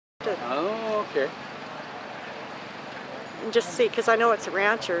Okay. And just see, because I know it's a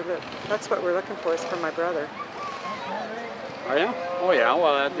rancher, but that's what we're looking for is for my brother. Are you? Oh yeah.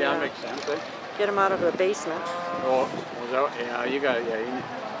 Well, that Yeah. makes sense. Eh? Get him out of the basement. Oh, was that, yeah. You got yeah.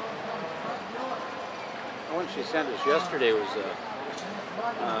 The one she sent us yesterday was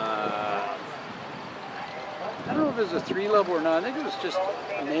I don't know if it was a 3-level or not. I think it was just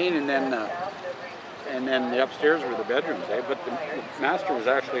a main, and then the upstairs were the bedrooms. Eh? But the master was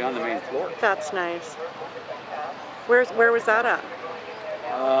actually on the main floor. That's nice. Where was that at?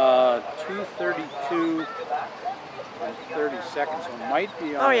 232 and 32nd, so it might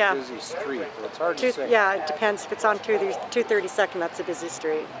be on a busy street. But it's hard to say. Yeah, it depends. If it's on 232nd, that's a busy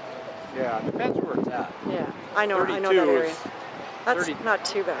street. Yeah, it depends where it's at. Yeah, I know that area. That's not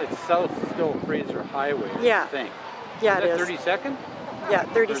too bad. It's south still Fraser Highway, yeah. I think. Yeah, it is. 32nd? Yeah,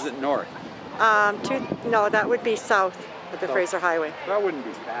 30. Or is it north? No, that would be south of the Fraser Highway. That wouldn't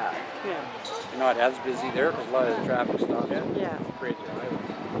be bad. Yeah. You're not as busy there because a lot of the traffic stops. Yeah. Fraser Highway.